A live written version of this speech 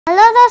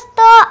Hello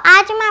दोस्तों,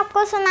 आज मैं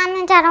आपको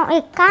सुनाने जा रहा हूँ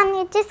एक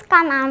कहानी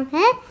जिसका नाम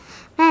है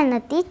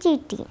मेहनती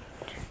चींटी।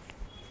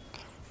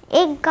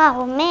 एक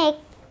गांव में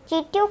एक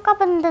चींटियों का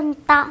बंधन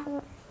था।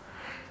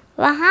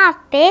 वहाँ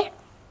पे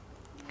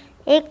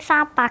एक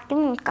सांप आके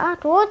उनका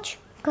रोज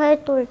घर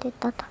तोड़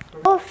देता था।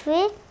 तो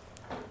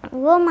फिर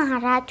वो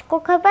महाराज को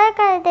खबर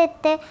कर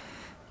देते।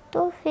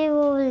 तो फिर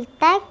वो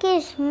बोलता है कि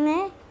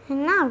इसमें है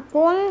ना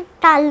गोंद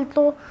डाल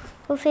दो।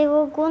 तो फिर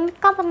वो गोंद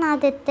का बना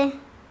देते।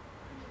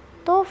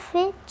 तो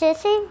फिर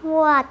जैसे ही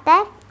वो आता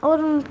है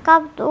और उनका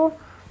दो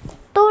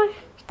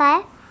तोड़ता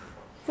है,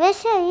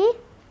 वैसे ही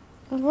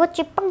वो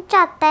चिपक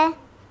जाता है।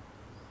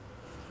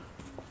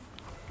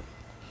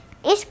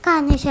 इस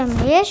कहानी से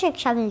हमें ये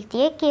शिक्षा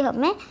मिलती है कि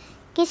हमें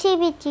किसी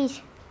भी चीज़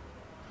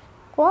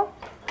को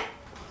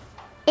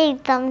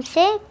एकदम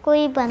से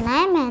कोई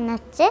बनाए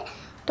मेहनत से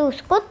तो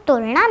उसको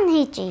तोड़ना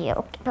नहीं चाहिए।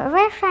 ओके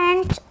बाय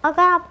फ्रेंड्स,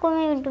 अगर आपको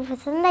मेरी वीडियो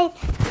पसंद आई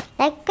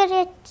लाइक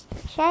करिए,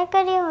 शेयर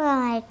करिए और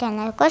हमारे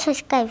चैनल को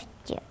सब्सक्राइब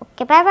कीजिए।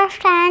 Okay bye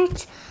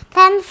friends,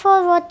 thanks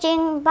for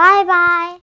watching, bye bye.